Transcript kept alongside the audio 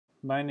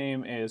My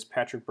name is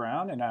Patrick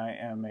Brown, and I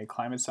am a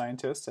climate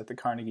scientist at the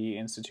Carnegie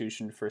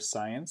Institution for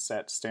Science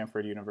at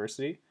Stanford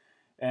University.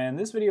 And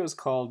this video is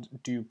called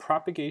Do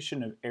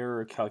Propagation of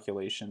Error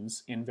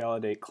Calculations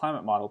Invalidate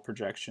Climate Model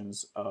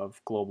Projections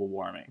of Global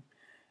Warming?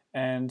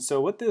 And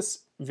so what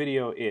this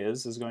video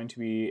is going to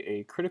be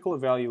a critical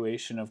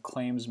evaluation of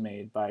claims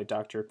made by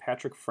Dr.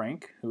 Patrick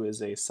Frank, who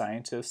is a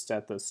scientist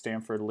at the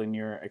Stanford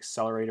Linear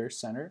Accelerator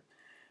Center.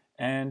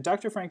 And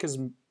Dr. Frank has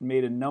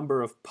made a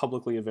number of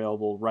publicly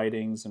available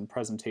writings and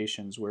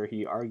presentations where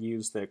he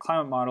argues that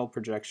climate model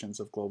projections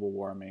of global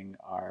warming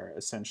are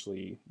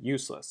essentially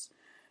useless.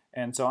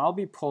 And so I'll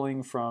be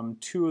pulling from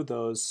two of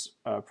those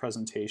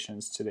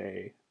presentations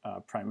today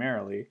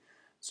primarily.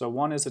 So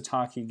one is a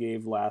talk he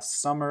gave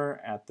last summer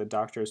at the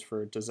Doctors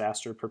for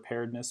Disaster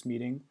Preparedness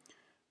meeting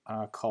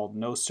called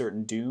No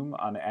Certain Doom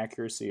on the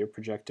Accuracy of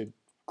Projected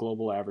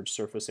Global Average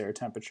Surface Air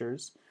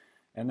Temperatures.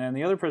 And then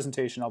the other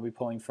presentation I'll be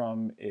pulling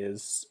from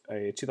is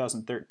a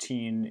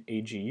 2013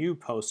 AGU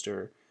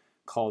poster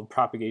called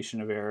Propagation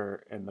of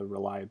Error and the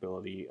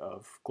Reliability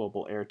of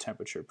Global Air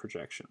Temperature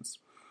Projections.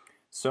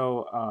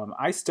 So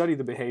I study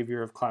the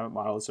behavior of climate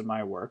models in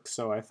my work,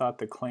 so I thought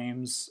the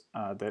claims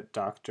that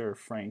Dr.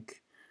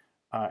 Frank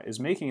is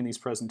making in these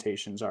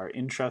presentations are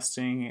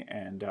interesting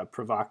and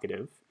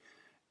provocative.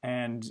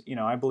 And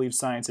I believe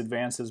science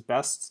advances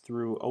best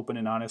through open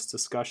and honest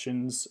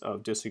discussions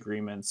of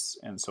disagreements,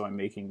 and so I'm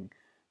making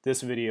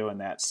this video in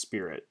that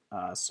spirit.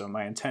 So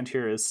my intent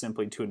here is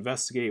simply to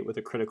investigate with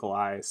a critical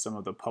eye some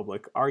of the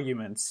public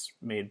arguments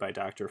made by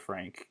Dr.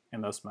 Frank,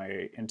 and thus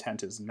my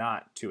intent is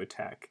not to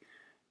attack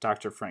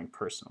Dr. Frank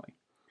personally.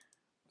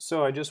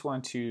 So I just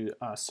want to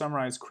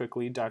summarize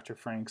quickly Dr.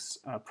 Frank's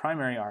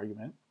primary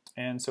argument,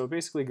 and so it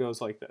basically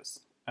goes like this.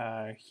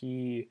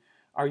 He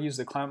argues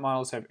that climate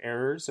models have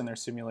errors in their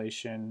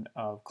simulation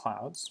of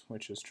clouds,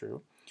 which is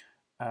true.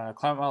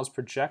 Climate models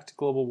project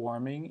global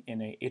warming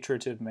in an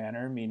iterative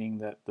manner, meaning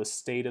that the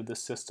state of the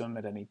system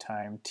at any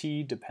time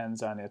t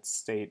depends on its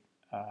state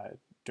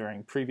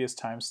during previous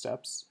time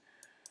steps.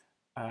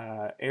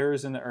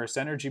 Errors in the Earth's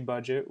energy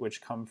budget,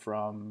 which come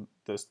from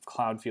the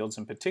cloud fields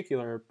in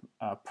particular,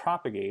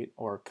 propagate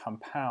or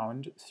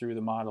compound through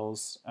the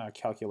model's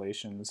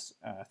calculations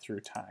through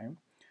time.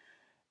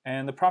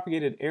 And the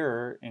propagated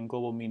error in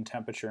global mean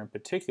temperature in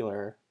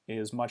particular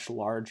is much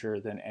larger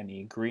than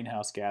any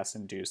greenhouse gas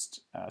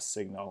induced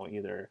signal,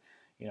 either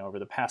over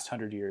the past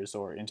 100 years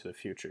or into the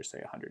future, say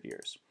 100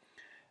 years.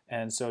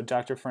 And so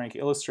Dr. Frank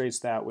illustrates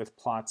that with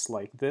plots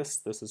like this.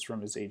 This is from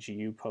his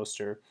AGU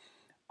poster,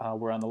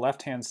 where on the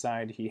left-hand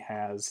side he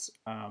has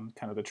kind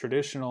of the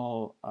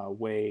traditional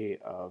way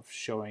of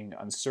showing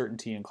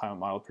uncertainty in climate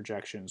model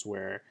projections,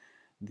 where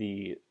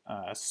the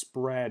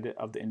spread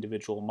of the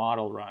individual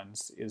model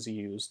runs is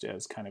used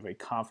as kind of a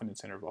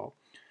confidence interval.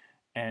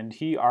 And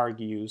he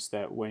argues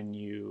that when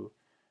you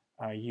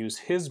use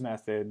his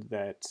method,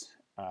 that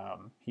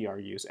he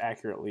argues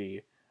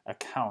accurately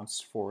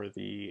accounts for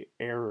the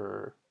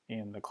error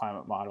in the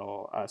climate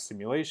model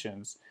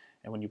simulations.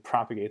 And when you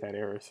propagate that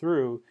error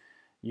through,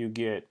 you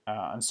get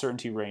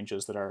uncertainty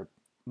ranges that are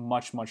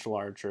much, much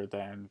larger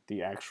than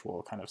the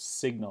actual kind of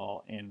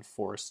signal in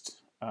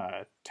forced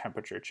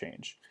temperature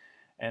change.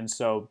 And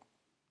so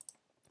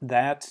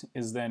that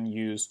is then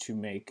used to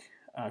make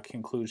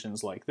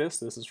conclusions like this.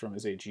 This is from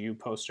his AGU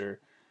poster.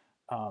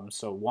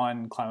 So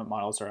one, climate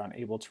models are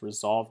unable to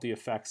resolve the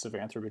effects of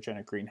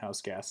anthropogenic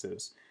greenhouse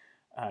gases.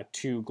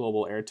 Two,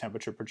 global air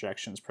temperature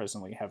projections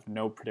presently have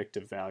no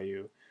predictive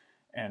value.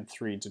 And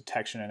three,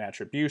 detection and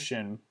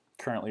attribution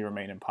currently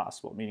remain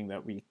impossible, meaning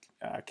that we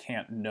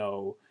can't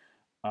know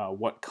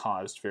what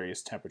caused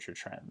various temperature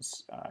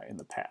trends in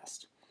the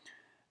past.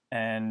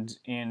 And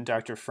in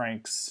Dr.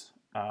 Frank's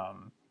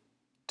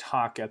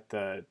talk at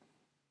the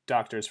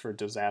Doctors for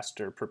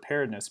Disaster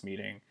Preparedness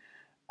meeting,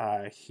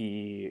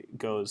 he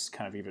goes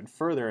kind of even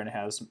further and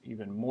has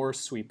even more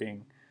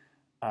sweeping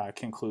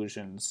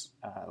conclusions,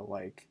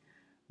 like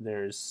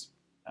there's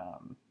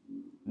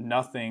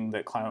nothing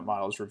that climate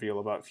models reveal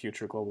about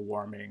future global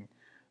warming.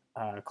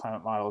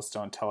 Climate models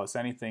don't tell us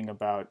anything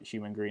about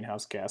human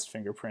greenhouse gas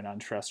fingerprint on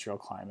terrestrial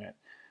climate.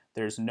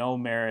 There's no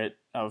merit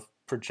of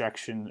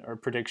projection or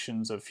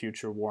predictions of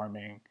future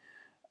warming.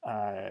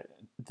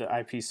 The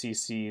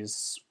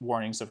IPCC's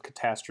warnings of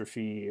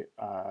catastrophe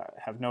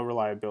have no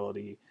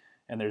reliability,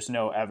 and there's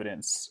no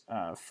evidence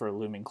for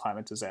looming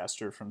climate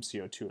disaster from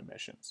CO2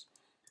 emissions.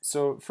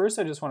 So first,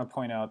 I just want to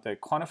point out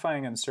that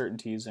quantifying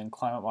uncertainties in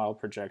climate model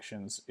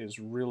projections is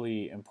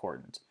really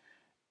important.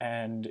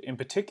 And in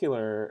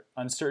particular,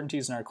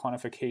 uncertainties in our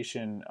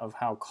quantification of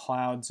how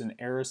clouds and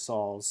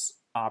aerosols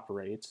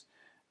operate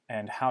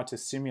and how to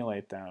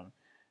simulate them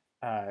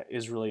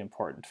is really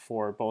important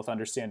for both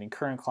understanding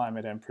current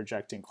climate and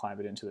projecting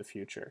climate into the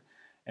future.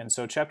 And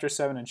so Chapter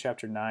 7 and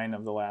Chapter 9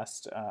 of the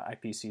last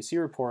IPCC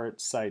report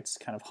cites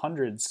kind of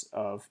hundreds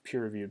of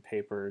peer-reviewed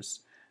papers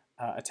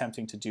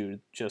attempting to do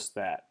just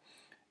that.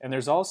 And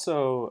there's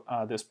also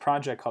this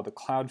project called the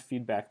Cloud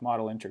Feedback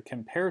Model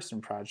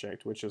Intercomparison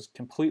Project, which is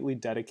completely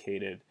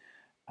dedicated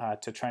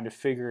to trying to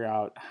figure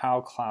out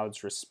how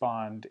clouds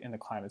respond in the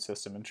climate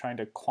system and trying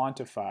to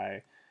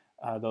quantify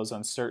those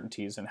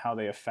uncertainties and how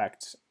they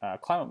affect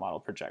climate model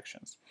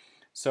projections.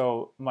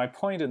 So my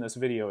point in this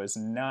video is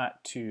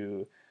not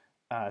to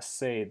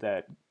say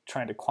that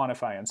trying to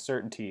quantify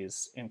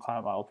uncertainties in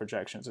climate model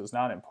projections is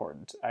not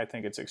important. I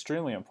think it's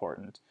extremely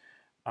important.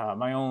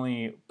 My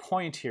only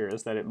point here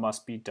is that it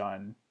must be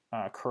done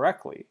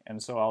correctly,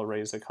 and so I'll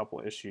raise a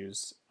couple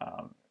issues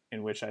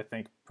in which I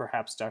think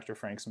perhaps Dr.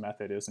 Frank's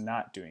method is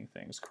not doing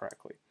things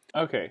correctly.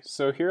 Okay,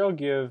 so here I'll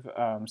give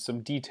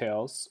some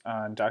details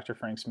on Dr.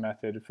 Frank's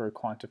method for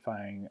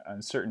quantifying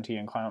uncertainty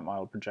in climate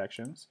model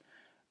projections.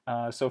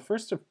 So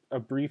first, a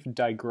brief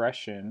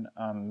digression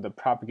on the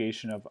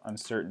propagation of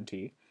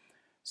uncertainty.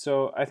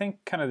 So I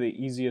think kind of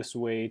the easiest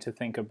way to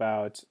think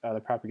about the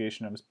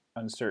propagation of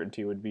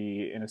uncertainty would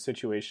be in a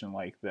situation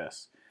like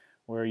this,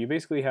 where you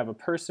basically have a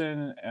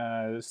person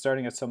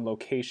starting at some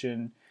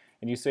location,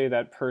 and you say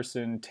that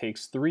person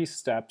takes 3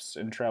 steps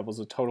and travels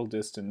a total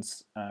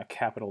distance,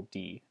 capital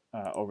D,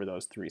 over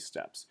those 3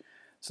 steps.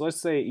 So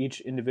let's say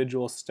each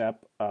individual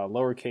step,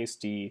 lowercase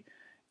d,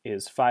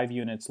 is 5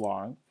 units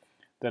long.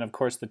 Then of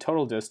course the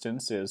total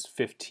distance is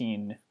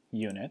 15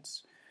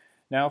 units.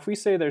 Now if we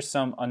say there's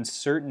some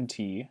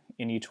uncertainty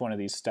in each one of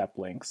these step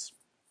lengths,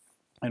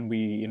 and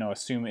we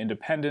assume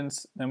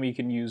independence, then we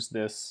can use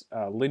this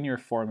linear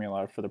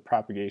formula for the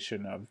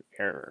propagation of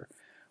error,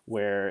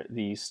 where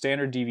the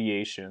standard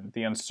deviation,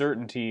 the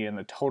uncertainty in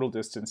the total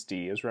distance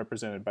d, is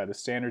represented by the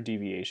standard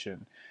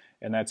deviation,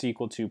 and that's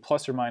equal to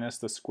plus or minus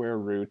the square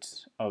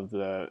root of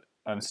the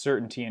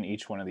uncertainty in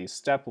each one of these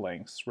step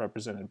lengths,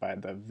 represented by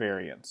the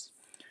variance.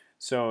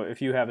 So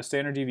if you have a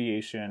standard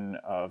deviation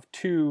of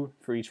 2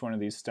 for each one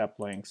of these step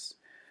lengths,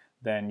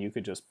 then you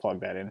could just plug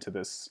that into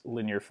this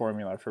linear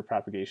formula for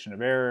propagation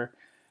of error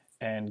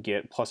and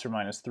get plus or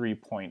minus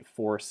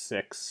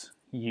 3.46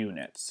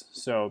 units.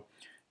 So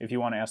if you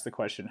want to ask the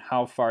question,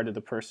 how far did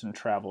the person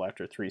travel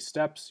after 3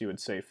 steps, you would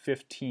say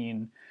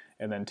 15,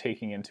 and then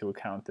taking into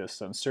account this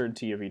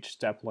uncertainty of each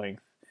step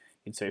length,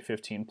 you'd say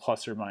 15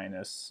 plus or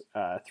minus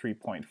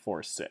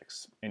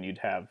 3.46, and you'd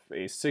have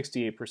a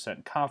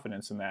 68%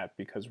 confidence in that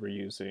because we're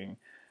using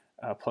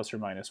plus or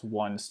minus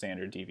 1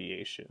 standard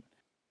deviation.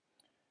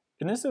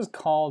 And this is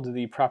called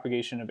the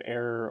propagation of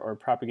error or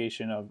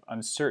propagation of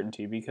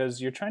uncertainty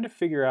because you're trying to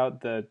figure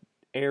out the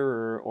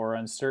error or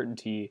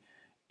uncertainty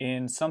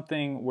in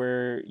something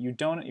where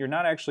you're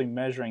not actually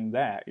measuring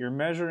that. You're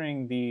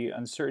measuring the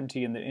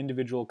uncertainty in the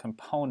individual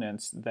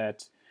components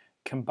that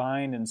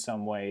combine in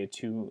some way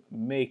to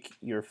make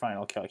your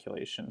final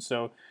calculation.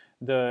 So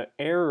the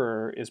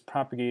error is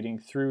propagating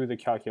through the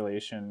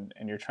calculation,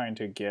 and you're trying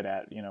to get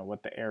at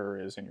what the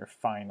error is in your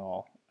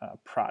final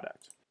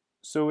product.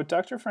 So what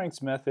Dr.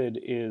 Frank's method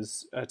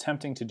is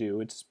attempting to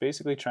do, it's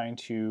basically trying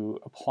to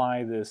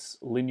apply this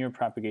linear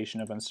propagation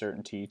of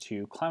uncertainty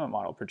to climate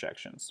model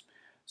projections.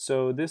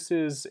 So this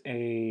is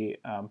a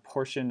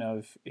portion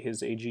of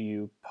his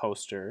AGU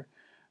poster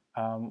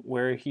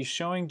where he's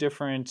showing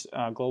different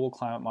global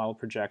climate model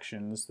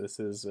projections. This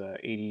is an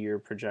 80-year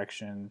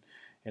projection,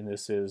 and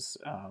this is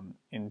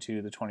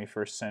into the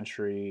 21st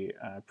century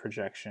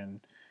projection.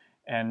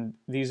 And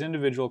these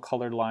individual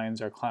colored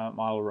lines are climate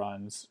model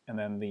runs, and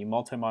then the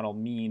multi-model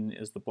mean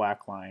is the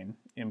black line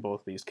in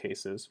both these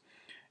cases.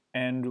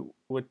 And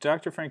what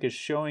Dr. Frank is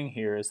showing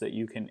here is that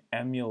you can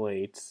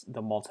emulate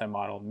the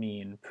multi-model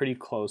mean pretty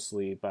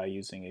closely by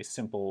using a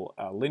simple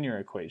linear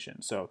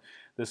equation. So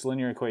this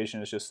linear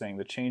equation is just saying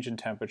the change in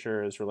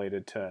temperature is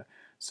related to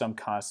some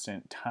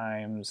constant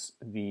times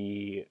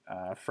the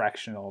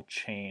fractional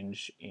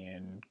change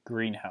in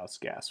greenhouse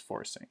gas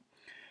forcing.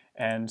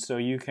 And so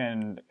you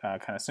can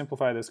kind of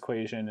simplify this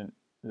equation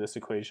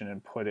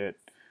and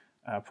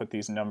put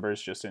these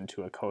numbers just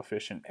into a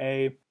coefficient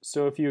a.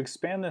 So if you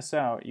expand this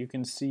out, you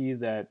can see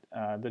that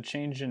the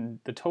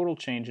total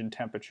change in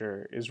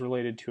temperature is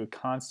related to a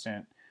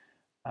constant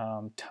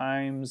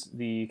times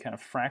the kind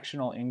of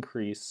fractional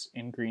increase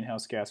in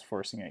greenhouse gas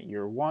forcing at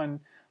year 1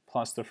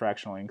 plus the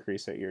fractional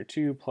increase at year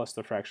 2 plus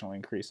the fractional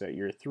increase at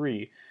year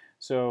 3.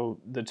 So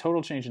the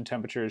total change in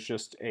temperature is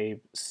just a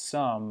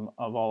sum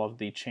of all of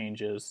the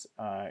changes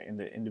in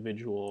the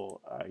individual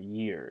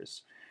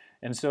years.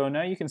 And so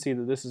now you can see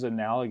that this is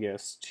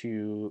analogous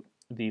to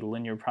the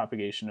linear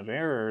propagation of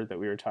error that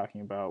we were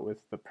talking about with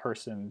the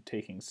person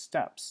taking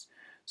steps.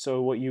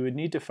 So what you would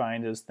need to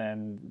find is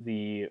then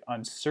the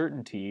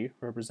uncertainty,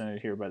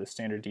 represented here by the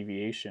standard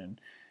deviation,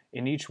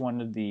 in each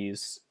one of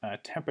these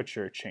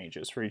temperature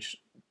changes for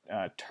each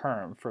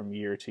term from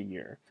year to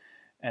year.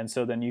 And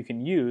so then you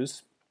can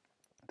use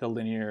the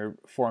linear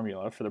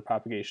formula for the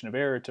propagation of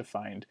error to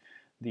find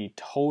the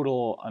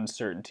total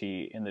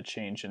uncertainty in the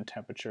change in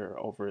temperature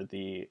over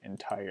the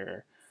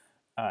entire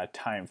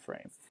time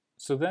frame.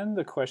 So then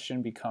the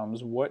question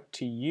becomes what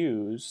to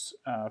use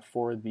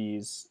for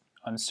these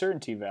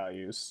uncertainty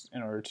values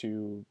in order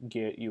to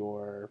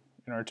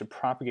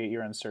propagate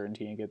your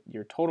uncertainty and get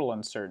your total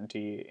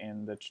uncertainty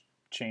in the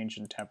change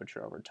in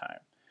temperature over time.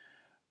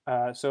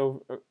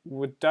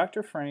 What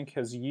Dr. Frank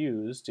has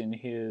used in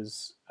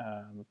his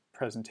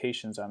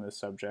presentations on this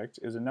subject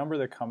is a number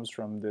that comes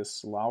from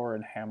this Lauer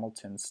and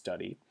Hamilton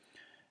study.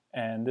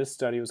 And this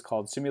study was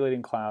called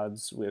Simulating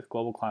Clouds with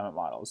Global Climate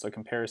Models, a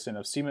comparison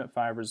of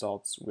CMIP5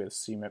 results with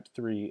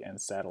CMIP3 and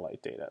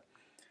satellite data.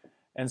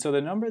 And so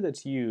the number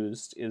that's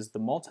used is the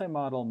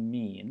multi-model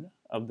mean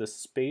of the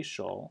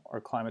spatial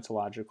or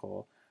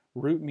climatological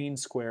root mean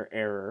square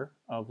error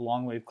of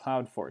long-wave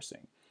cloud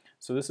forcing.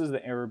 So this is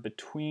the error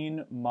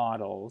between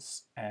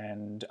models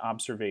and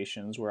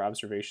observations, where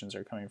observations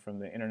are coming from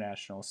the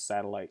International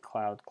Satellite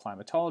Cloud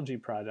Climatology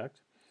Project.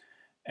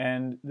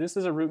 And this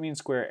is a root mean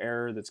square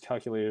error that's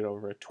calculated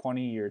over a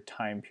 20-year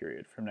time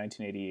period from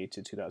 1988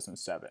 to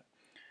 2007.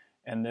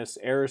 And this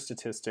error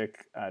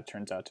statistic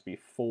turns out to be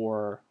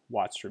 4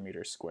 watts per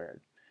meter squared.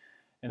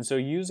 And so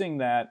using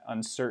that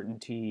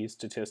uncertainty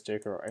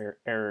statistic or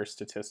error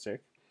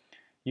statistic,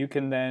 you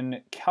can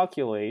then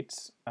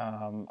calculate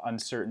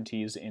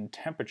uncertainties in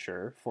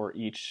temperature for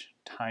each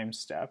time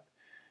step.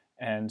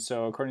 And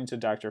so according to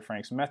Dr.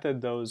 Frank's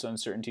method, those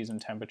uncertainties in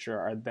temperature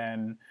are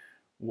then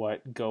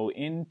what go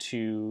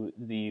into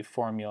the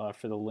formula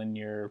for the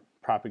linear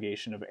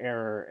propagation of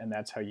error, and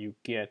that's how you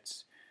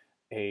get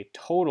a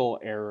total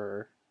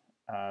error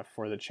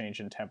for the change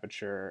in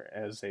temperature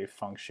as a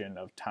function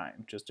of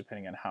time, just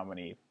depending on how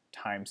many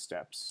time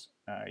steps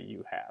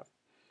you have.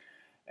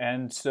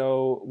 And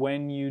so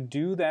when you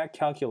do that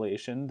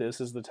calculation, this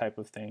is the type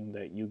of thing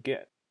that you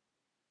get.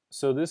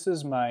 So this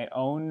is my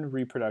own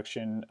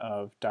reproduction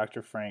of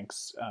Dr.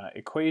 Frank's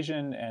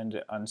equation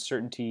and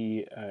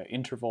uncertainty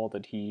interval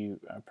that he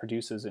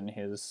produces in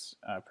his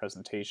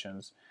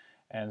presentations.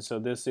 And so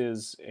this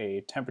is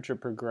a temperature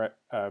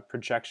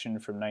projection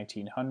from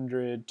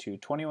 1900 to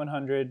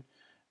 2100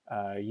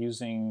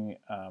 using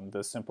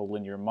the simple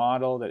linear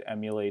model that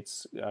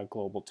emulates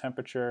global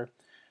temperature.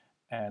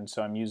 And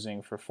so I'm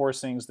using for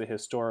forcings the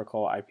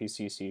historical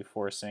IPCC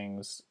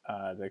forcings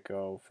that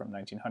go from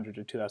 1900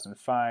 to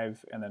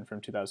 2005, and then from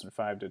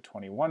 2005 to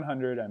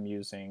 2100 I'm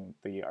using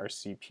the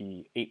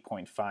RCP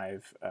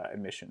 8.5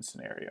 emission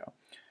scenario.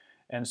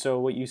 And so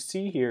what you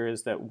see here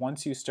is that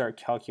once you start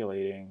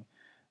calculating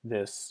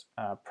this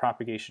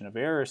propagation of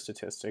error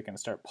statistic and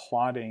start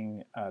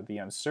plotting the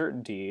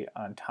uncertainty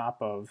on top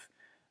of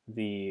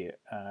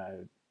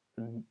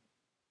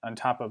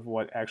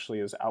what actually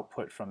is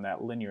output from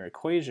that linear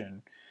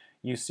equation,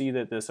 you see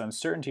that this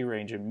uncertainty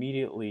range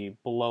immediately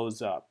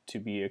blows up to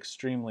be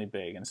extremely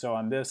big. And so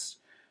on this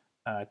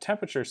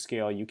temperature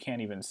scale, you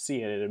can't even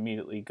see it. It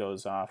immediately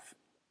goes off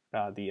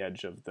the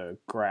edge of the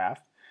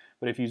graph.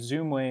 But if you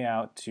zoom way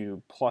out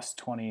to plus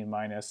 20,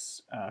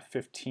 minus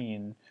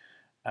 15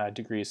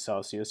 degrees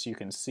Celsius, you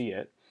can see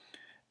it.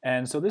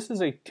 And so this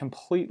is a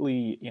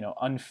completely,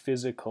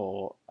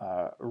 unphysical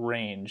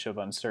range of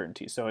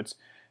uncertainty. So it's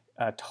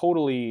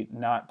totally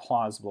not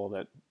plausible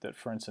that,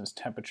 for instance,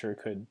 temperature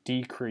could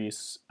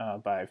decrease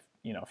by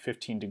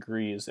 15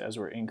 degrees as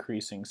we're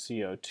increasing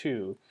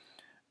CO2.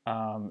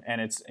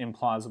 And it's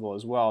implausible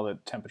as well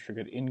that temperature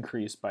could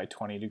increase by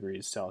 20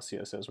 degrees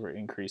Celsius as we're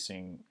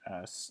increasing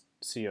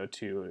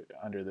CO2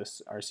 under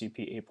this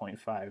RCP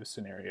 8.5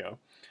 scenario.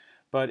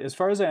 But as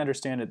far as I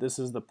understand it, this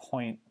is the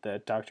point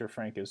that Dr.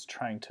 Frank is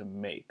trying to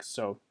make.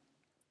 So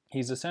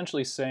he's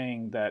essentially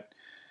saying that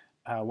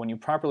when you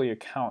properly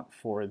account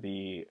for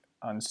the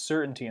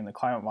uncertainty in the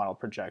climate model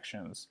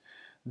projections,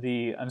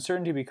 the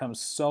uncertainty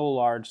becomes so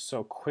large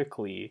so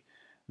quickly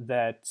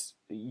that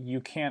you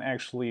can't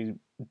actually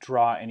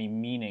draw any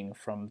meaning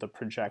from the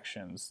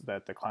projections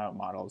that the climate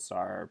models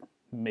are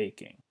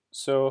making.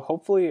 So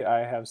hopefully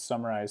I have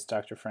summarized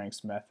Dr.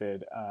 Frank's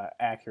method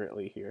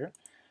accurately here.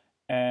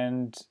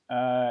 And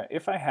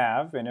if I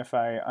have, and if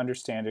I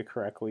understand it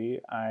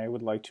correctly, I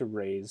would like to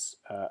raise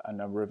a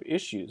number of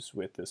issues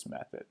with this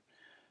method.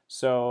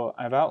 So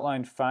I've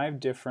outlined 5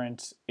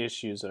 different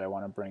issues that I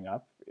want to bring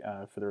up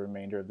for the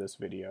remainder of this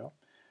video.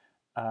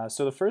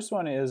 So the first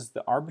one is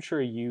the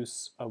arbitrary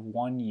use of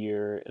 1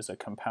 year as a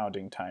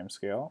compounding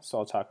timescale, so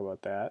I'll talk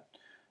about that.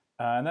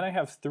 And then I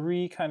have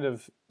 3 kind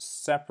of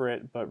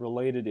separate but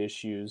related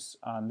issues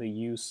on the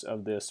use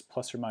of this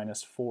plus or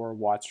minus 4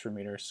 watts per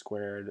meter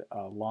squared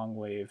long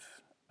wave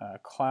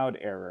cloud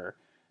error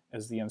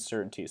as the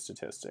uncertainty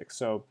statistic.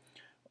 So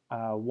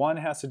one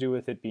has to do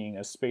with it being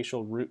a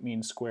spatial root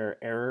mean square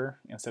error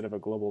instead of a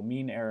global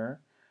mean error.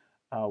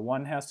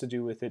 One has to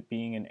do with it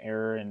being an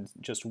error in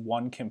just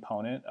one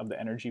component of the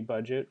energy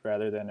budget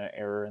rather than an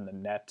error in the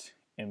net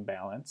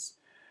imbalance.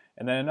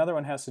 And then another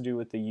one has to do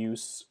with the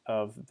use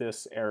of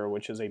this error,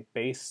 which is a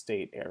base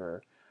state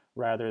error,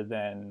 rather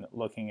than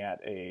looking at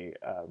a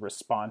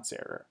response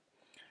error.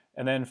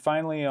 And then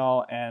finally,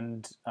 I'll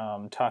end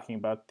talking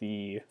about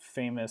the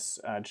famous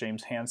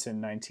James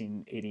Hansen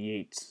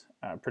 1988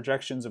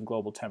 projections of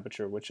global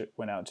temperature, which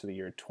went out to the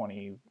year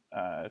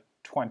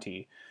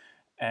 2020.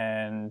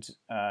 And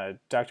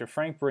Dr.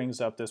 Frank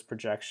brings up this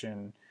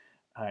projection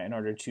in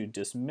order to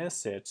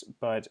dismiss it,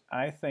 but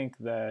I think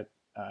that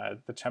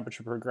the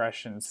temperature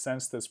progression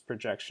since this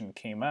projection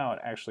came out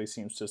actually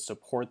seems to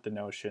support the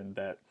notion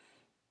that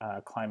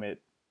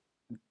climate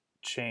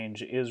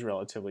change is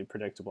relatively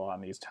predictable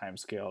on these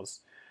timescales,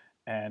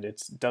 and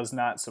it does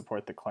not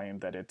support the claim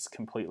that it's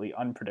completely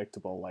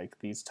unpredictable like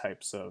these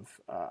types of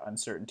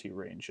uncertainty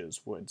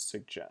ranges would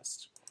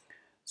suggest.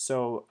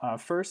 So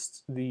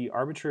first, the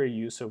arbitrary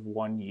use of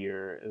 1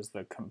 year is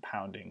the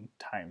compounding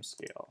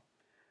timescale.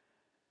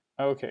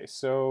 Okay,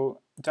 so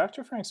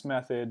Dr. Frank's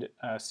method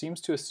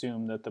seems to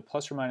assume that the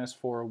plus or minus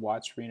 4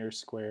 watts per meter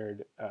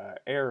squared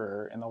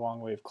error in the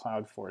long wave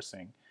cloud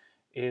forcing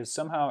is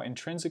somehow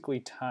intrinsically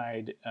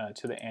tied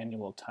to the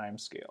annual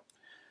timescale.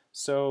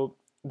 So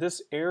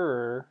this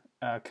error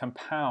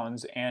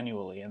compounds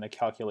annually in the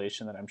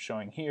calculation that I'm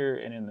showing here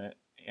and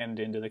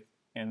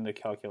in the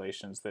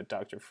calculations that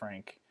Dr.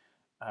 Frank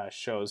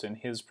shows in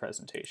his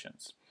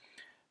presentations.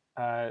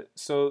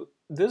 So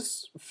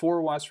this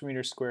 4 watts per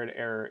meter squared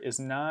error is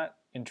not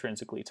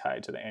intrinsically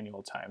tied to the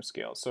annual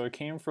timescale. So it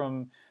came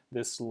from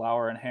this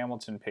Lauer and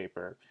Hamilton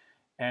paper,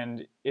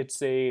 and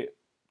it's a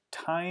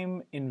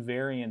time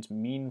invariant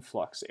mean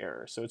flux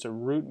error. So it's a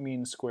root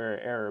mean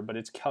square error, but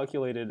it's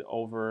calculated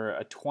over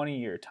a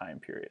 20-year time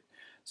period.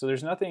 So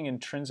there's nothing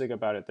intrinsic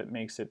about it that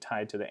makes it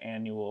tied to the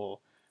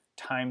annual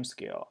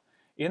timescale.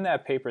 In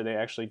that paper, they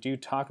actually do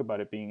talk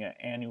about it being an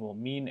annual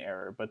mean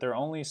error, but they're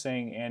only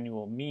saying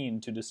annual mean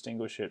to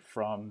distinguish it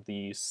from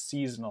the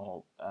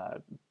seasonal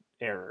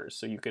errors.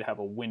 So you could have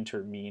a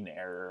winter mean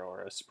error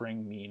or a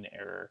spring mean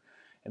error,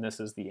 and this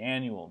is the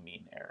annual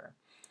mean error.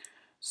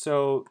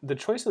 So the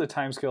choice of the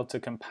timescale to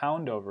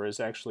compound over is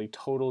actually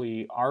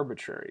totally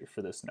arbitrary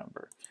for this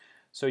number.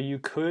 So you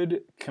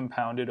could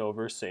compound it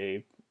over,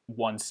 say,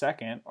 1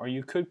 second, or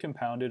you could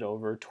compound it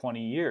over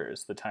 20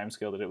 years, the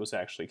timescale that it was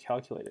actually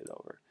calculated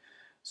over.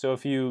 So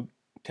if you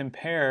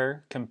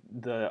compare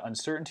the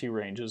uncertainty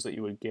ranges that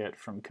you would get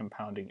from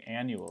compounding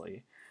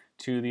annually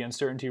to the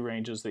uncertainty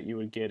ranges that you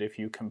would get if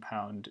you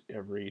compound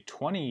every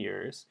 20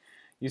 years,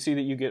 you see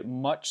that you get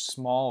much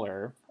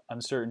smaller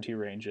uncertainty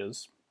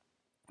ranges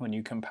when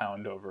you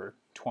compound over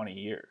 20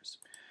 years.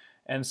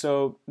 And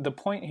so the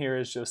point here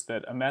is just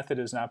that a method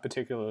is not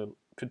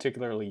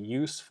particularly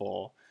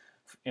useful,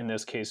 in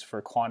this case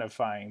for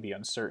quantifying the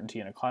uncertainty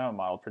in a climate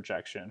model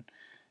projection,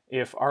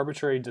 if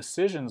arbitrary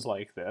decisions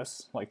like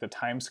this, like the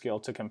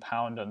timescale to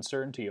compound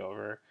uncertainty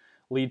over,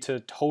 lead to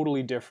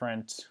totally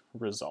different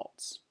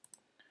results.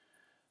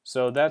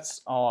 So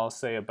that's all I'll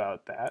say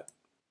about that.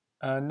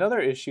 Another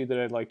issue that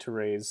I'd like to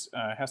raise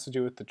has to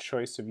do with the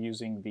choice of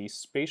using the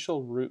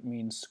spatial root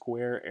mean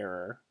square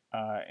error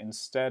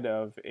instead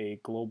of a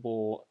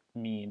global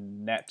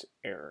mean net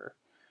error.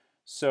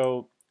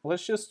 So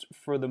let's just,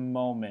 for the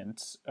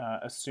moment,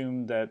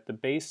 assume that the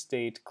base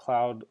state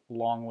cloud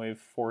long wave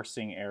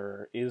forcing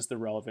error is the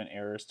relevant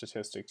error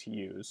statistic to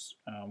use,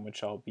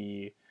 which I'll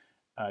be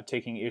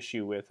taking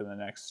issue with in the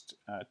next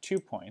 2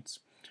 points.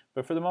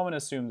 But for the moment,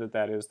 assume that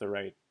that is the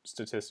right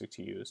statistic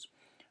to use.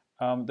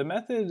 The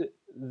method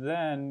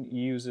then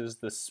uses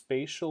the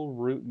spatial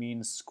root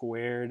mean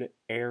squared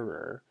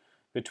error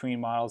between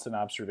models and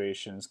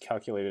observations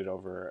calculated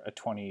over a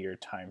 20-year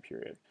time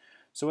period.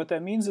 So what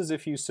that means is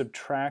if you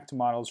subtract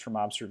models from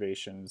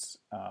observations,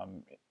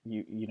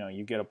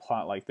 you get a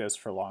plot like this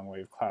for long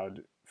wave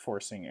cloud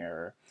forcing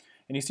error.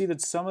 And you see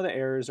that some of the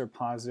errors are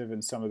positive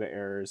and some of the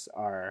errors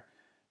are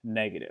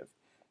negative.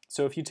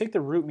 So if you take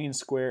the root mean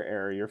square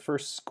error, you're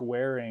first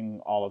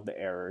squaring all of the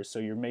errors, so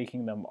you're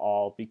making them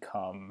all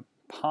become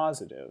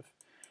positive.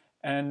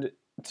 And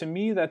to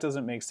me that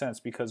doesn't make sense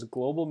because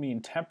global mean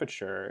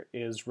temperature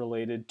is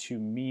related to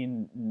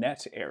mean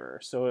net error.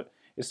 So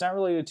it's not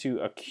related to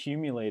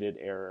accumulated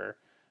error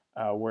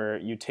where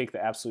you take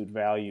the absolute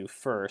value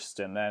first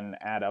and then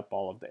add up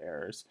all of the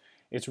errors.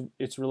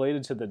 It's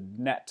related to the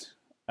net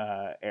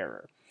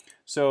error.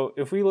 So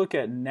if we look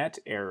at net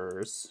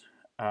errors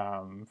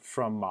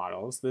from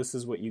models, this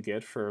is what you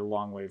get for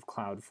long wave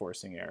cloud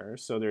forcing error.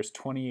 So there's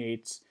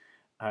 28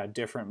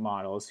 different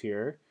models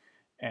here,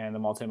 and the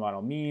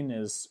multi-model mean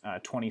is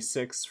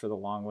 26 for the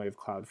long wave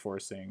cloud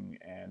forcing,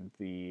 and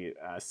the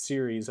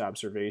series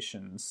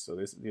observations, so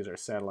these are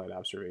satellite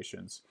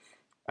observations,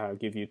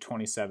 give you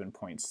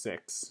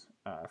 27.6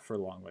 for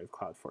long wave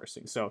cloud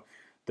forcing. So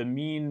the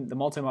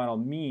multi-model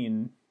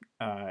mean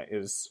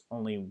is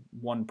only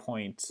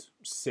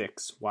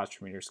 1.6 watts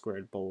per meter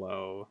squared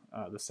below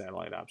the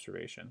satellite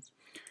observations.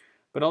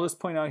 But I'll just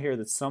point out here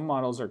that some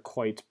models are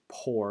quite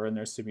poor in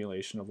their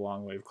simulation of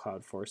long wave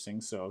cloud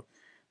forcing. So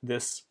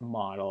this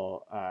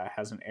model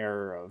has an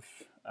error of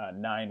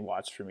 9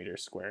 watts per meter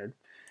squared.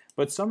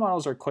 But some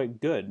models are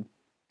quite good.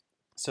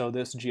 So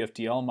this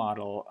GFDL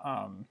model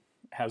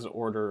has an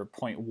order of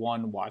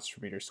 0.1 watts per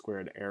meter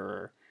squared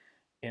error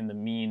in the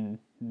mean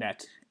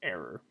net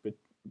error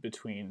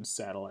between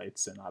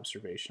satellites and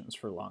observations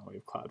for long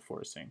wave cloud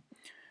forcing.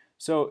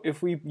 So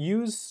if we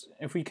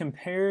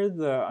compare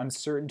the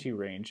uncertainty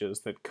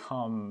ranges that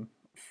come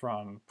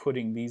from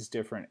putting these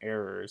different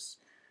errors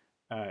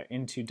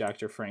into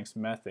Dr. Frank's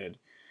method,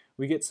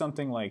 we get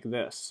something like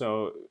this.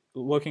 So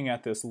looking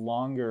at this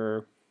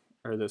larger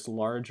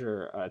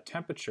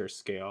temperature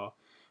scale,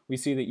 we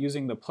see that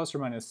using the plus or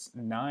minus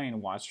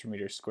 9 watts per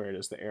meter squared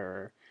as the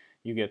error,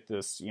 you get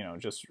this,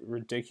 just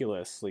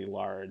ridiculously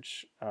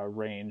large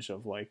range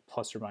of like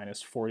plus or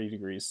minus 40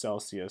 degrees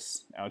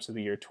Celsius out to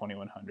the year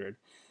 2100.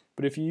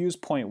 But if you use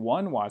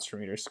 0.1 watts per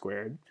meter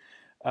squared,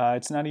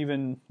 it's not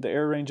even, the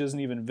error range isn't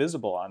even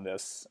visible on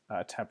this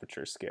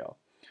temperature scale.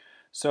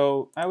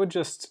 So I would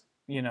just,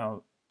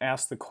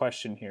 ask the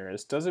question here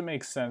is, does it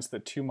make sense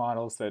that two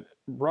models that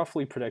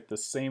roughly predict the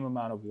same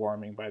amount of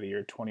warming by the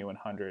year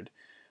 2100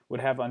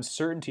 would have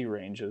uncertainty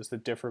ranges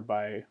that differ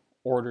by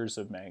orders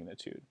of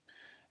magnitude?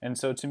 And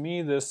so to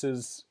me, this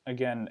is,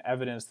 again,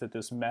 evidence that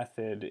this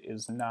method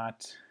is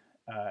not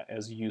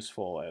as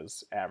useful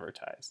as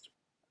advertised.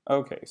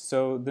 Okay,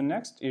 so the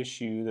next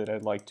issue that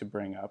I'd like to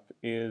bring up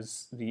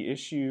is the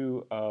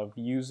issue of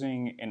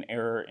using an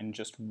error in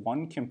just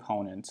one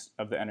component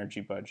of the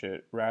energy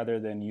budget rather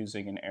than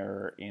using an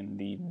error in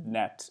the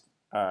net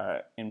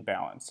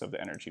imbalance of the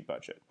energy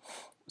budget.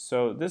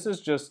 So this is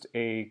just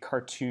a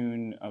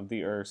cartoon of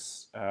the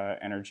Earth's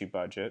energy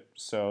budget.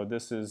 So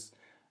this is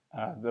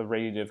the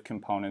radiative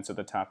components at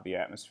the top of the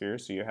atmosphere.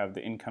 So you have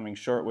the incoming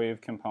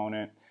shortwave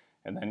component,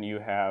 and then you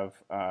have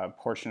a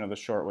portion of the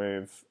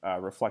shortwave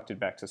reflected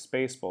back to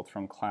space, both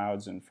from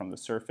clouds and from the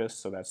surface.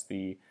 So that's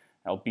the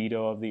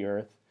albedo of the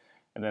Earth.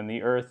 And then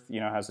the Earth,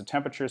 has a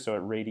temperature, so it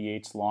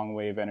radiates long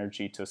wave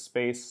energy to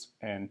space.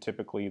 And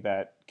typically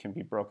that can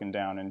be broken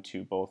down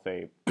into both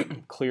a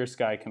clear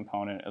sky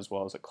component as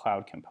well as a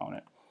cloud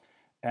component.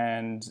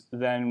 And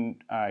then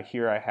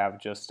here I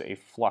have just a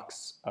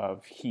flux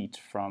of heat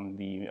from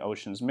the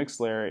ocean's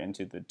mixed layer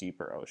into the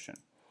deeper ocean.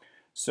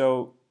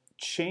 So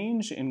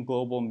change in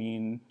global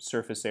mean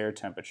surface air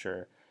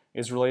temperature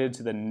is related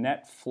to the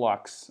net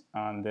flux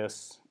on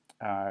this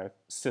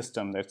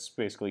system that's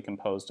basically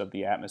composed of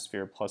the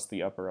atmosphere plus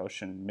the upper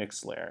ocean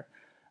mixed layer.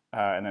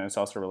 And then it's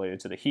also related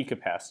to the heat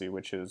capacity,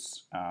 which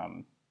is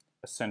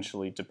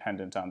essentially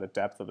dependent on the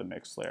depth of the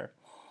mixed layer.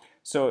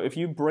 So if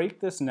you break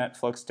this net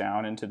flux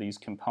down into these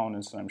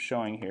components that I'm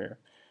showing here,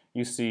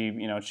 you see,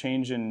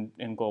 change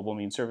in global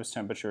mean surface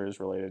temperature is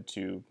related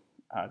to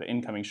the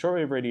incoming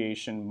shortwave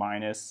radiation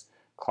minus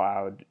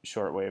cloud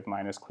shortwave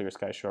minus clear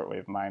sky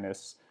shortwave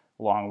minus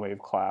long wave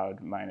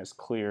cloud minus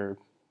clear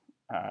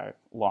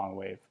long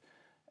wave,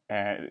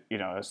 and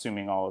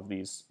assuming all of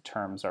these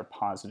terms are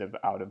positive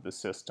out of the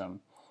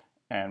system,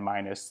 and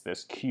minus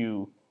this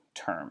Q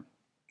term.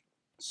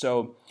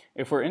 So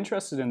if we're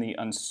interested in the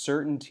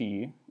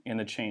uncertainty in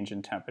the change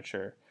in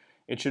temperature,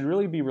 it should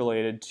really be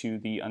related to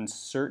the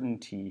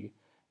uncertainty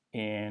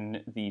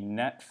in the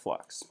net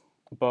flux.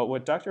 But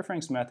what Dr.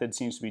 Frank's method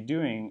seems to be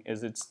doing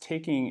is it's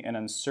taking an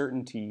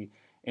uncertainty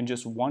in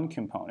just one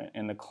component,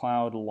 in the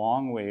cloud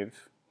long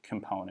wave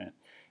component,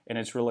 and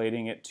it's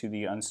relating it to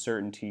the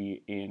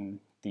uncertainty in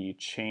the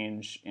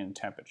change in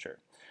temperature.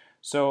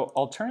 So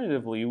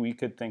alternatively, we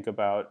could think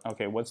about,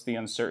 okay, what's the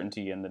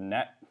uncertainty in the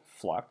net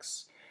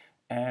flux?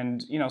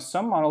 And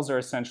some models are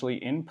essentially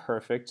in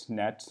perfect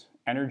net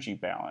energy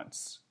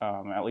balance,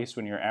 at least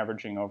when you're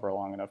averaging over a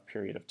long enough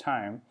period of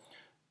time,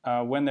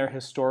 when their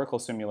historical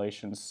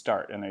simulations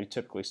start, and they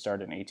typically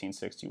start in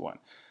 1861.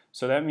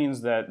 So that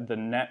means that the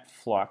net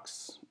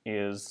flux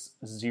is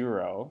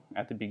 0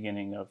 at the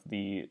beginning of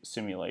the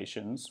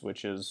simulations,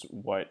 which is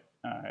what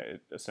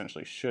it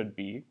essentially should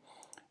be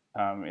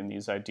in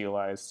these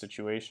idealized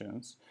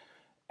situations.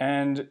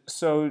 And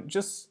so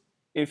just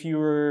if you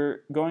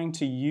were going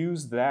to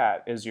use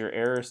that as your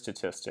error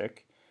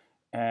statistic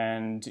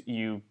and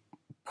you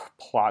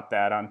plot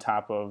that on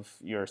top of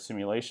your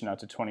simulation out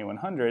to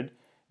 2100,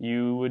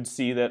 you would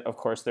see that, of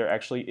course, there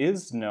actually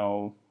is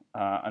no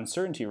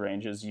uncertainty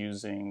ranges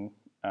using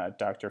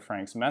Dr.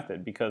 Frank's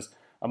method, because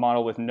a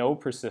model with no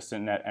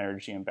persistent net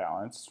energy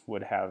imbalance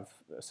would have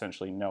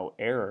essentially no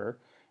error,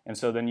 and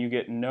so then you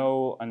get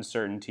no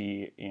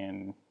uncertainty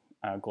in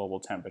global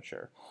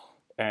temperature.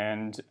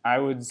 And I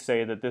would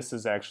say that this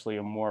is actually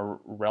a more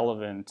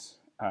relevant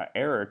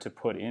error to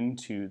put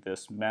into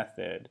this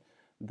method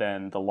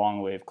than the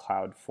long wave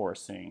cloud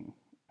forcing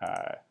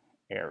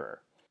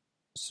error.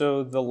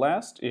 So the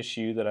last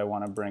issue that I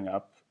want to bring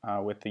up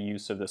with the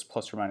use of this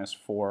plus or minus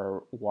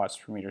 4 watts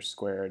per meter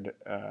squared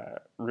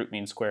root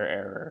mean square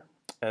error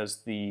as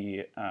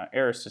the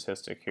error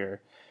statistic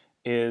here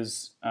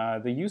is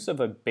the use of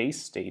a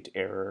base state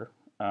error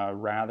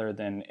rather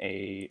than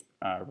a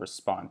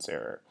response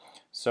error.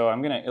 So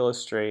I'm going to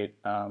illustrate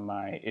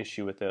my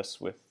issue with this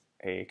with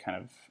a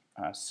kind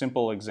of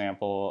simple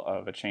example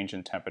of a change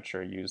in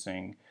temperature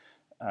using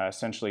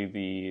essentially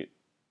the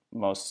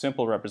most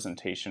simple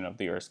representation of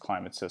the Earth's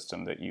climate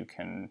system that you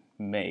can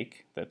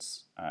make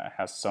that's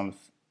has some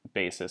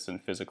basis in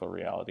physical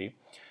reality.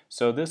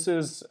 So this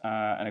is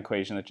an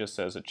equation that just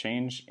says a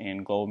change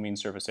in global mean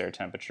surface air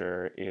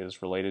temperature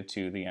is related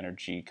to the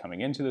energy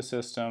coming into the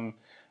system,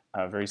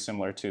 very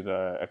similar to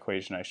the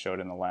equation I showed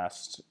in the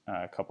last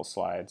couple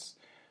slides.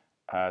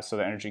 So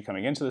the energy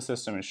coming into the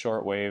system is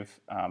short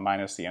wave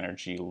minus the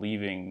energy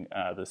leaving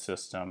the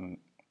system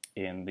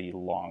in the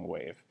long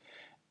wave.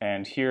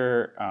 And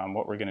here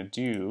what we're going to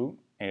do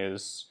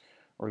is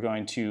we're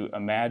going to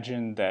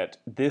imagine that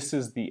this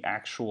is the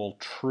actual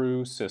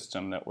true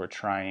system that we're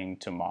trying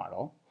to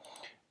model.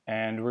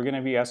 And we're going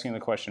to be asking the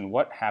question,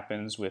 what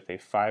happens with a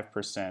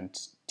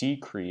 5%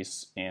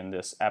 decrease in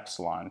this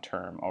epsilon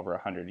term over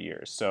 100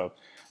 years? So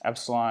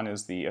epsilon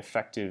is the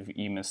effective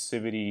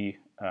emissivity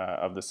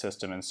of the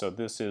system, and so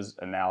this is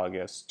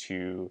analogous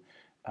to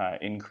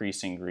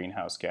increasing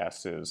greenhouse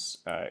gases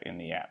in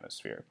the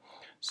atmosphere.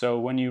 So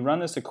when you run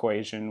this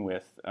equation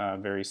with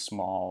very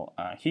small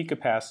heat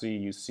capacity,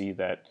 you see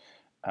that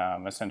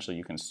essentially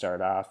you can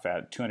start off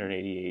at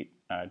 288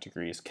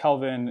 degrees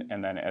Kelvin,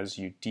 and then as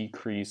you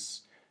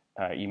decrease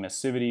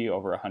emissivity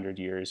over 100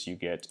 years, you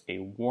get a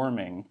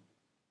warming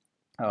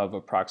of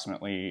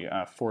approximately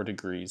 4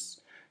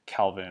 degrees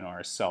Kelvin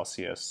or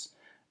Celsius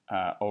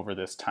over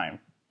this time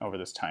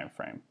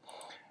frame.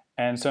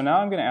 And so now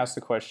I'm going to ask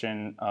the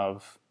question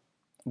of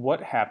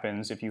what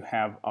happens if you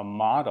have a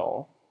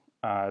model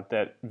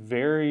that's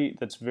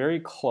very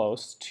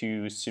close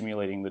to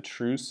simulating the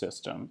true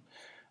system,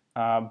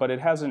 but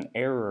it has an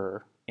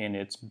error in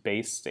its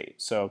base state.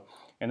 So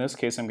in this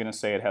case, I'm going to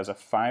say it has a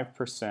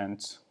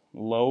 5%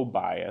 low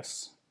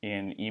bias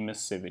in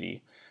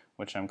emissivity,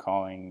 which I'm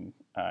calling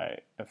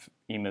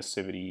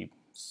emissivity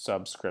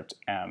subscript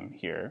m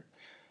here.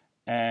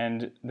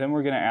 And then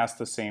we're going to ask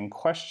the same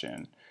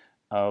question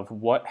of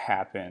what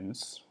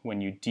happens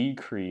when you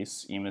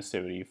decrease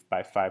emissivity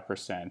by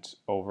 5%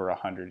 over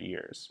 100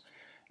 years.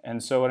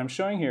 And so what I'm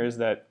showing here is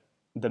that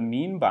the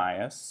mean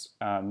bias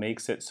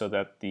makes it so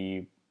that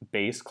the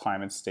base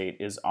climate state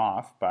is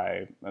off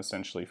by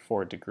essentially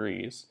 4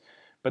 degrees.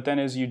 But then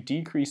as you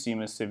decrease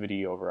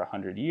emissivity over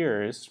 100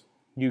 years,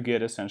 you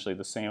get essentially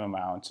the same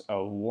amount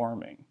of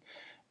warming.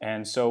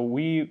 And so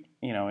we,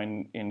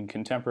 in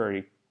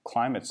contemporary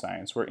climate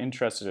science, we're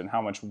interested in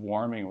how much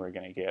warming we're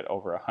going to get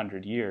over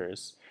 100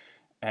 years.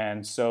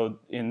 And so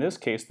in this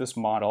case, this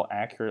model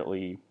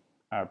accurately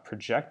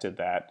projected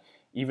that,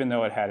 even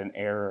though it had an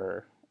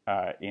error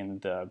in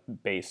the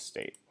base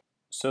state.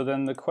 So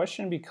then the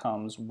question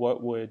becomes,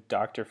 what would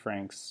Dr.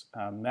 Frank's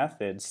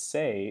method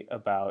say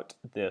about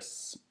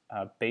this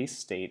base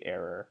state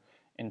error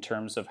in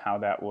terms of how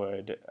that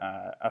would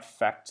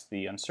affect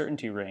the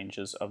uncertainty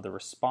ranges of the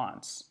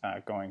response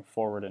going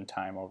forward in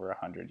time over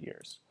 100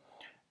 years?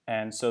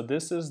 And so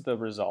this is the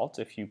result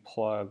if you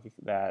plug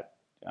that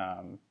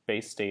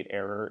base state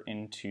error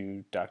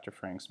into Dr.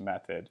 Frank's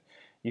method.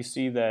 You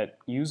see that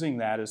using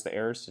that as the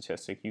error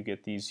statistic, you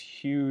get these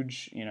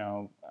huge,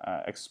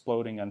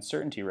 exploding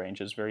uncertainty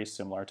ranges, very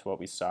similar to what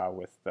we saw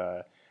with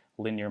the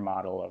linear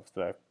model of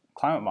the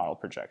climate model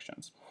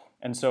projections.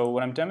 And so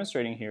what I'm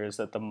demonstrating here is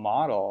that the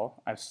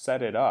model, I've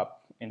set it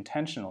up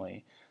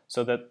intentionally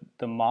so that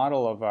the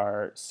model of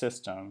our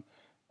system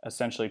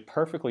essentially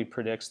perfectly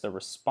predicts the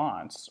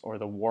response or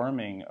the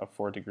warming of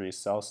 4 degrees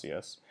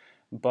Celsius.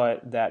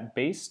 But that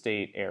base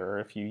state error,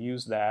 if you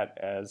use that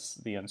as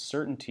the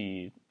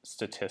uncertainty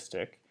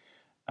statistic,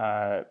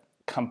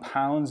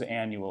 compounds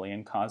annually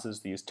and causes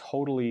these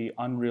totally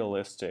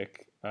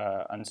unrealistic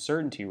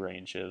uncertainty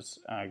ranges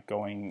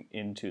going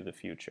into the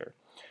future.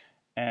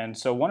 And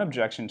so one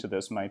objection to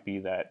this might be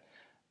that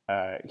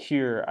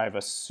here I've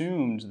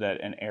assumed that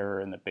an error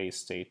in the base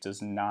state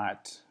does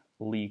not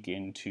leak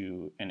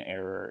into an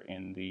error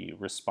in the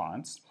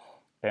response.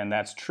 And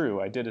that's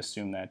true. I did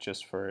assume that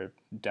just for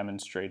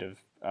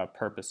demonstrative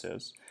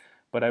purposes.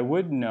 But I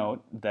would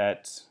note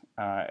that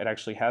it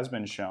actually has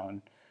been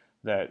shown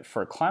that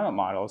for climate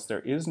models,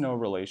 there is no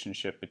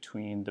relationship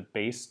between the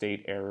base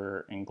state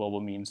error in global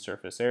mean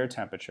surface air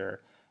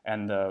temperature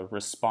and the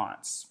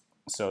response.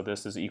 So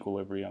this is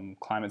equilibrium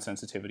climate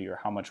sensitivity, or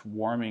how much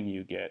warming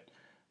you get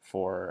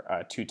for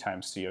 2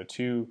 times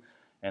CO2.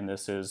 And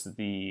this is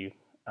the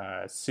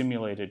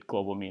simulated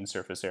global mean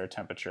surface air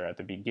temperature at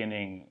the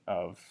beginning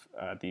of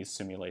these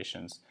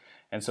simulations.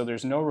 And so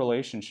there's no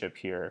relationship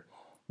here,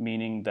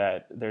 meaning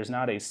that there's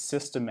not a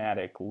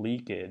systematic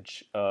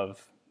leakage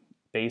of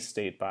base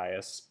state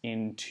bias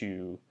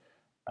into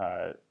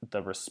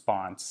the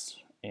response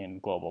in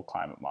global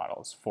climate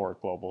models for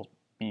global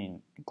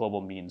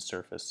mean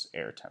surface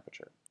air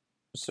temperature.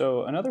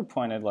 So another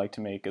point I'd like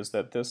to make is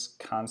that this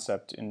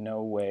concept in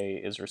no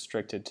way is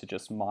restricted to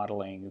just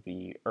modeling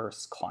the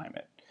Earth's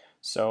climate.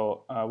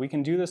 So we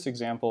can do this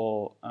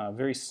example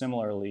very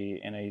similarly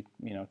in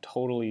a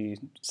totally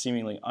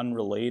seemingly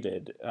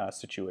unrelated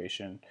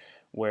situation,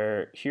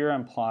 where here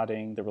I'm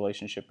plotting the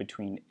relationship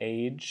between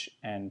age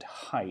and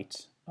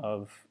height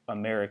of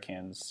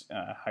Americans,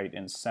 height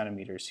in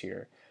centimeters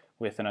here,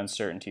 with an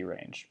uncertainty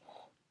range.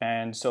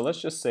 And so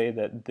let's just say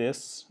that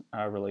this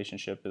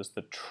relationship is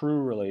the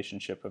true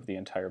relationship of the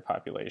entire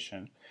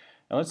population.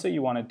 And let's say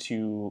you wanted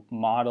to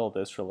model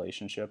this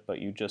relationship, but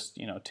you just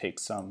take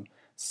some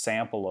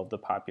sample of the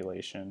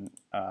population,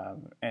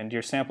 and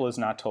your sample is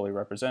not totally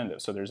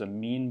representative. So there's a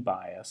mean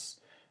bias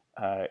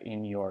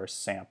in your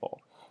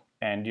sample.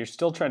 And you're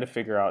still trying to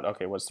figure out,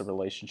 okay, what's the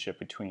relationship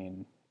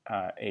between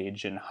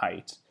age and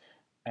height?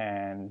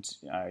 And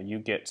you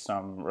get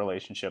some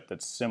relationship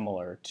that's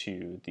similar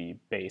to the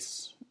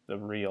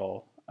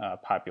real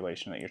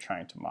population that you're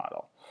trying to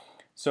model.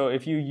 So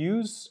if you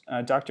use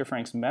Dr.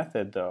 Frank's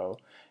method, though,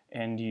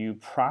 and you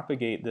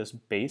propagate this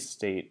base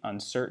state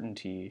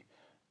uncertainty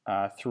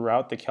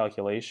throughout the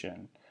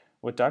calculation,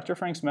 what Dr.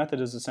 Frank's method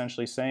is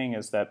essentially saying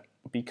is that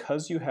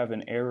because you have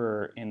an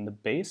error in the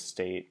base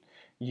state,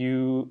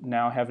 you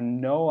now have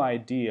no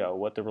idea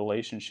what the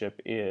relationship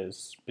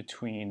is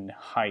between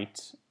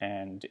height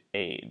and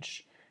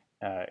age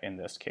in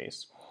this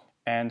case.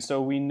 And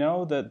so we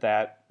know that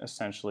that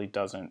essentially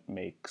doesn't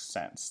make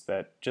sense,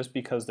 that just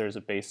because there's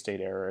a base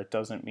state error, it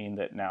doesn't mean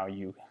that now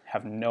you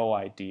have no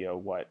idea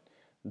what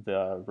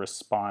the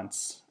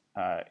response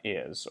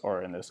is,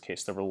 or in this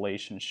case, the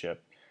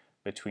relationship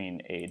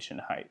between age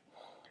and height.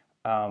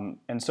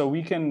 And so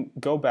we can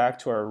go back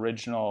to our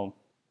original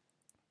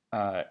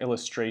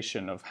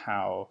illustration of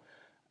how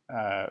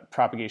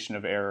propagation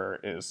of error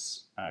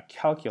is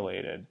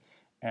calculated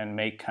and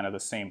make kind of the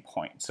same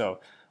point. So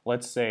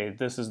let's say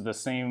this is the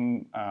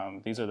same,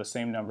 these are the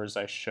same numbers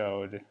I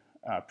showed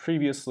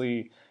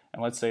previously,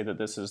 and let's say that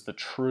this is the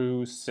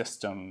true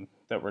system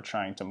that we're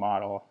trying to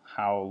model,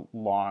 how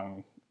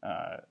long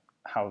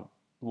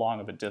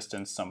of a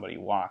distance somebody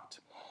walked.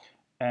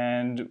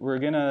 And we're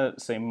going to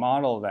say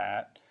model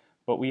that,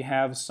 but we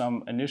have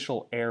some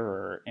initial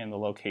error in the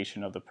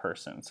location of the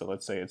person. So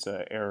let's say it's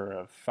an error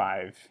of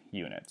 5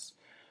 units.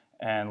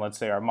 And let's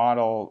say our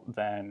model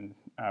then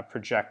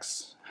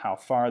projects how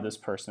far this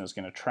person is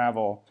going to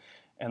travel,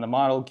 and the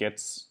model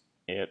gets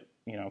it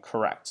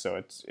correct.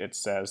 So it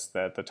says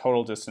that the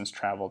total distance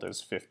traveled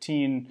is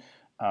 15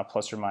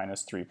 plus or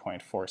minus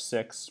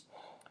 3.46.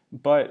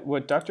 But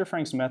what Dr.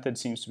 Frank's method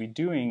seems to be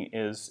doing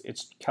is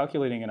it's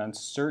calculating an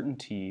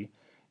uncertainty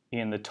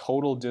in the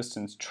total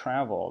distance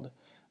traveled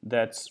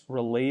that's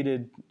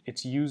related.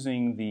 It's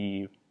using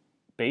the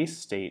base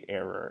state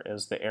error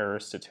as the error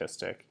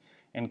statistic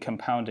and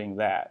compounding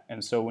that.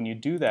 And so when you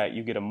do that,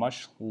 you get a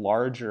much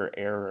larger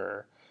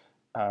error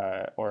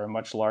or a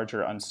much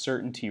larger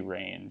uncertainty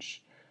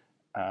range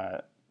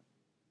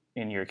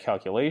in your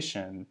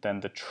calculation than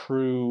the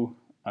true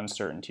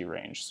uncertainty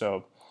range.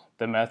 So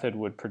the method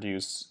would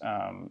produce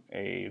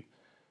a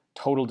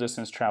total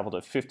distance traveled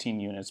of 15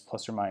 units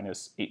plus or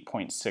minus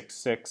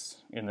 8.66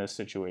 in this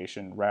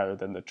situation, rather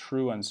than the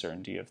true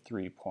uncertainty of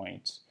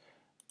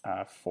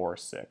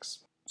 3.46.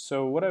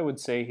 So what I would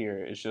say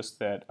here is just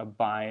that a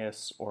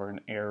bias or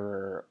an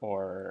error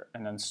or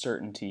an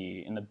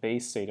uncertainty in the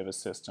base state of a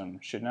system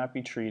should not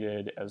be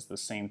treated as the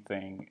same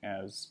thing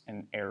as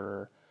an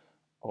error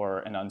or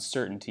an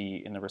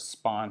uncertainty in the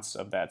response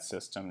of that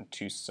system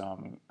to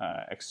some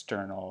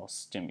external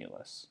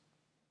stimulus.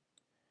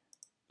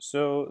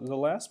 So the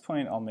last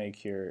point I'll make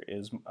here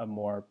is a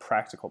more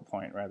practical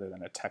point rather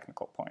than a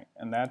technical point,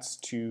 and that's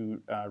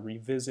to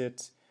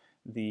revisit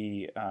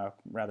the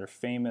rather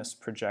famous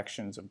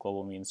projections of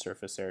global mean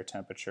surface air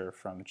temperature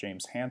from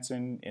James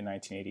Hansen in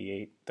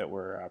 1988 that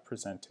were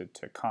presented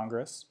to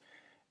Congress.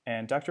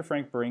 And Dr.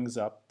 Frank brings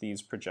up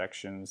these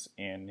projections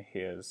in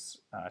his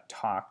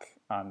talk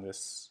on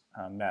this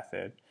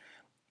method.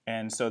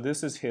 And so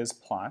this is his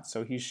plot.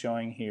 So he's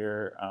showing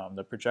here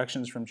the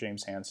projections from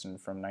James Hansen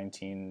from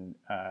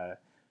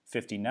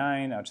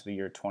 1959 out to the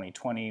year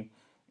 2020.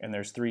 And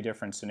there's 3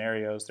 different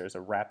scenarios. There's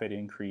a rapid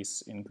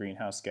increase in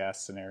greenhouse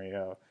gas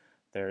scenario,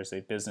 there's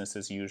a business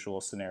as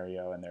usual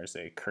scenario, and there's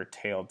a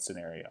curtailed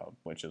scenario,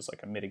 which is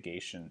like a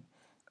mitigation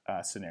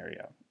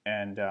scenario.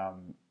 And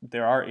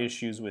there are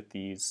issues with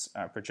these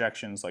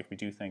projections. Like, we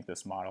do think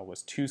this model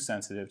was too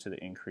sensitive to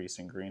the increase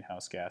in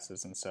greenhouse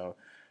gases, and so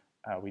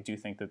we do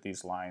think that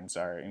these lines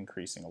are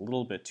increasing a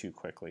little bit too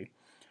quickly.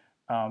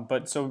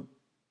 But so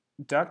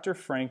Dr.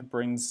 Frank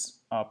brings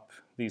up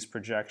these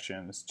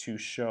projections to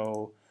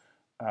show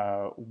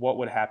what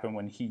would happen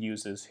when he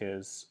uses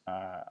his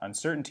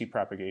uncertainty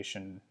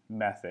propagation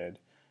method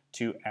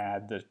to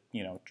add the,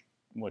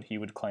 what he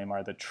would claim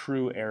are the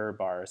true error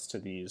bars to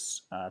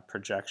these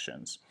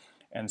projections.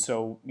 And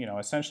so,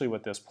 essentially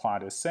what this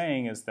plot is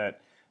saying is that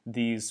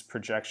these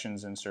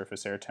projections in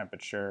surface air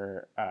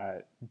temperature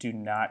do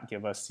not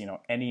give us,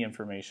 any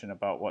information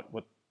about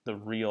what the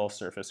real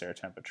surface air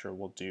temperature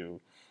will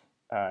do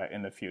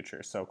in the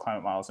future. So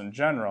climate models in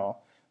general,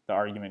 the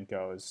argument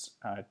goes,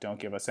 don't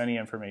give us any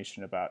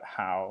information about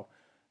how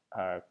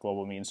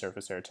global mean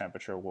surface air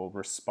temperature will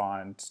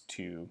respond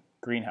to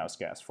greenhouse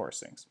gas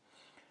forcings.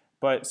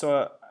 But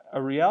so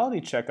a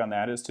reality check on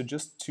that is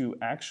to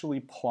actually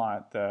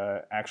plot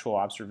the actual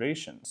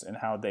observations and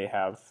how they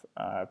have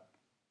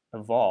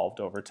evolved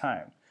over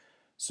time.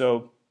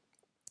 So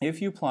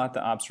if you plot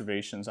the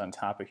observations on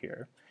top of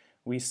here,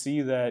 we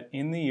see that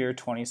in the year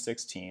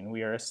 2016,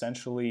 we are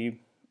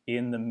essentially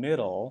in the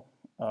middle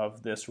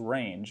of this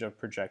range of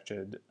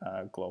projected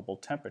global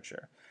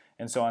temperature.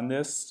 And so on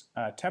this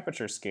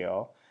temperature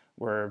scale,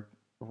 we're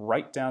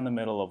right down the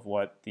middle of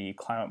what the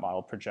climate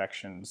model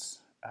projections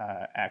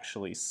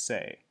actually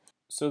say.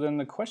 So then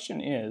the question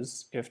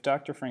is, if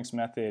Dr. Frank's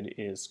method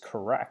is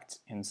correct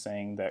in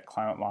saying that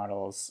climate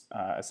models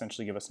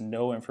essentially give us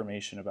no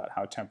information about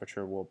how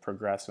temperature will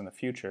progress in the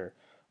future,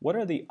 what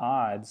are the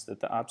odds that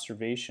the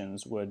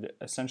observations would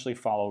essentially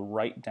follow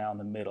right down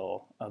the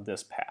middle of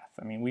this path?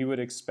 I mean, we would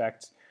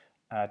expect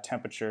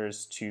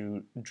temperatures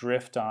to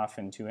drift off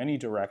into any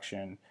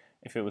direction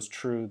if it was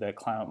true that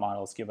climate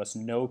models give us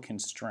no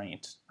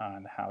constraint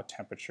on how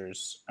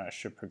temperatures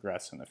should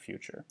progress in the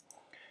future.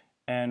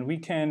 And we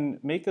can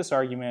make this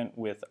argument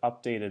with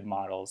updated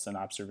models and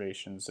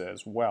observations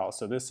as well.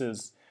 So this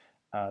is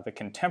the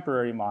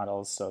contemporary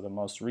models, so the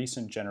most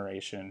recent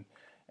generation,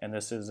 and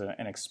this is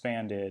an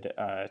expanded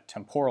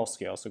temporal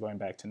scale, so going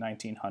back to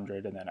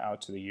 1900 and then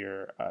out to the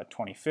year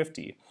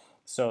 2050.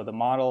 So the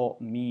model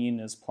mean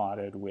is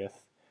plotted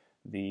with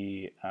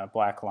the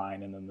black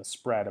line, and then the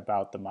spread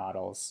about the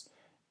models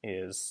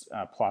is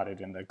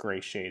plotted in the gray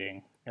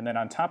shading. And then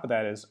on top of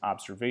that is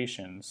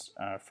observations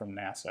from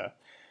NASA.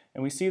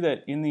 And we see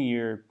that in the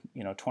year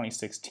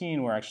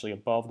 2016, we're actually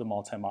above the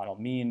multi-model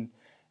mean,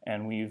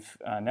 and we've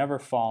never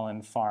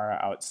fallen far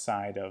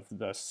outside of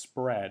the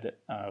spread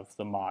of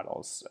the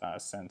models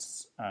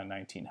since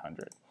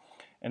 1900.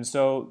 And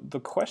so the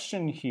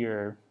question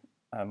here,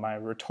 my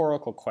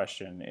rhetorical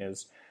question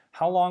is,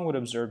 how long would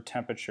observed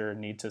temperature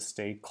need to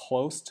stay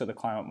close to the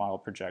climate model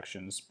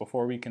projections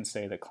before we can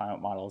say that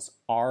climate models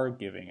are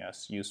giving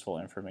us useful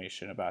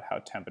information about how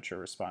temperature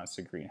responds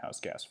to greenhouse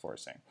gas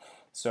forcing?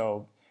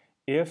 So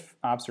if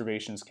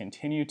observations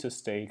continue to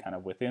stay kind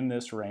of within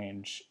this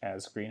range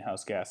as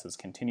greenhouse gases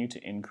continue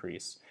to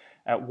increase,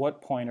 at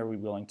what point are we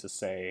willing to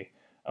say,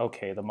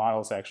 okay, the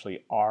models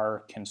actually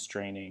are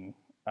constraining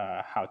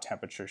how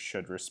temperature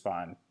should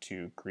respond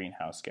to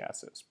greenhouse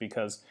gases?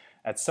 Because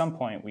at some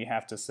point we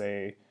have to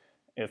say,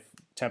 if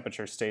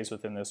temperature stays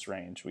within this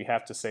range, we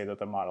have to say that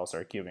the models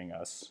are giving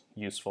us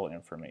useful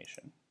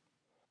information.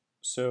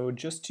 So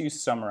just to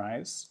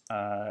summarize,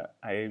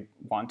 I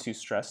want to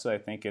stress that I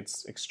think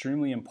it's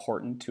extremely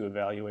important to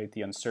evaluate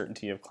the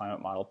uncertainty of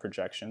climate model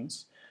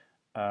projections.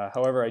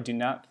 However, I do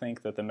not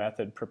think that the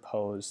method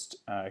proposed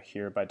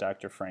here by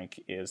Dr.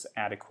 Frank is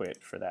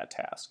adequate for that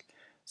task.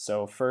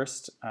 So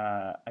first,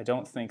 I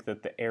don't think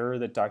that the error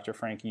that Dr.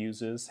 Frank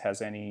uses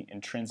has any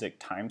intrinsic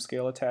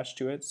timescale attached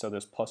to it. So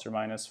this plus or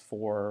minus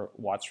 4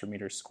 watts per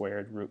meter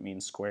squared root mean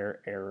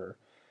square error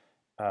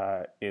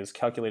is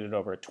calculated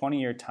over a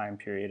 20-year time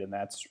period, and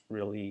that's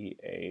really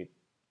a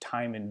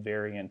time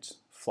invariant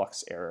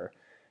flux error.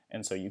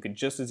 And so you could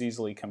just as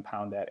easily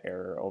compound that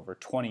error over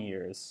 20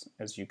 years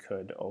as you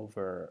could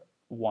over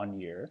 1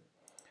 year.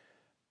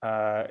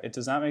 It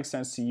does not make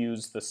sense to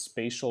use the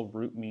spatial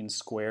root mean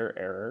square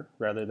error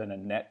rather than a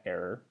net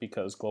error,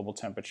 because global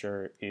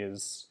temperature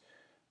is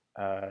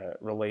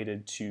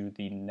related to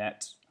the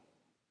net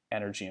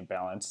energy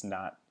imbalance,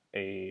 not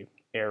a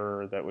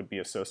error that would be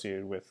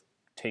associated with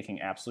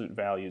taking absolute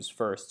values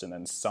first and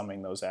then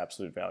summing those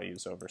absolute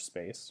values over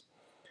space.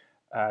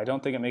 I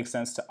don't think it makes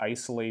sense to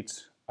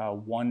isolate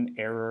one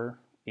error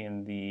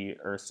in the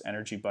Earth's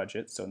energy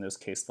budget, so in this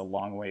case the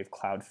long wave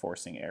cloud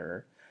forcing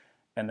error,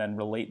 and then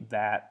relate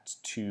that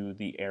to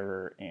the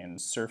error in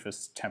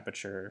surface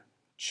temperature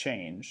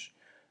change,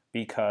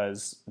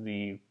 because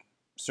the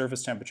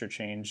surface temperature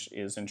change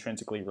is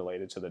intrinsically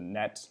related to the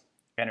net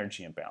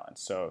energy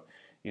imbalance. So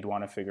you'd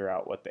want to figure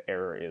out what the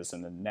error is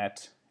in the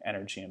net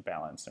energy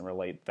imbalance and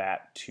relate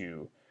that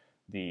to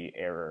the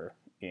error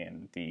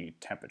in the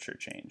temperature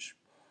change.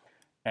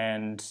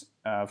 And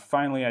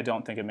finally, I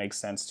don't think it makes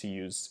sense to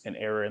use an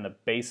error in the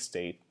base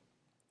state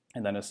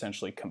and then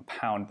essentially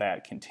compound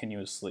that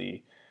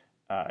continuously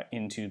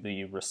into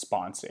the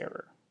response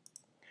error.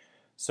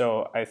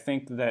 So I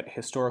think that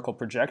historical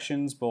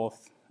projections,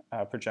 both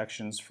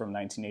projections from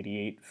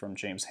 1988 from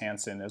James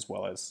Hansen as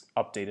well as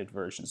updated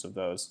versions of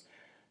those,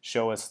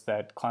 show us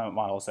that climate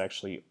models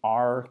actually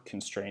are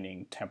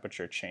constraining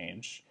temperature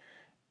change.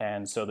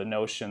 And so the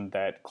notion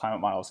that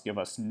climate models give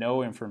us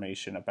no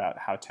information about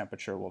how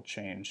temperature will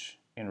change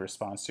in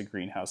response to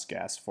greenhouse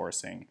gas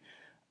forcing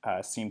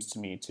seems to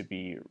me to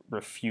be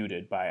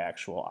refuted by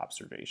actual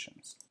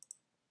observations.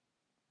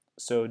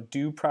 So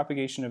do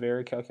propagation of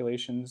error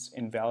calculations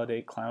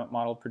invalidate climate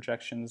model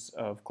projections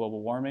of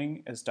global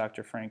warming, as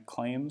Dr. Frank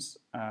claims?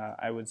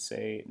 I would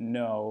say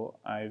no.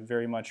 I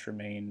very much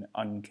remain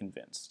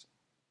unconvinced.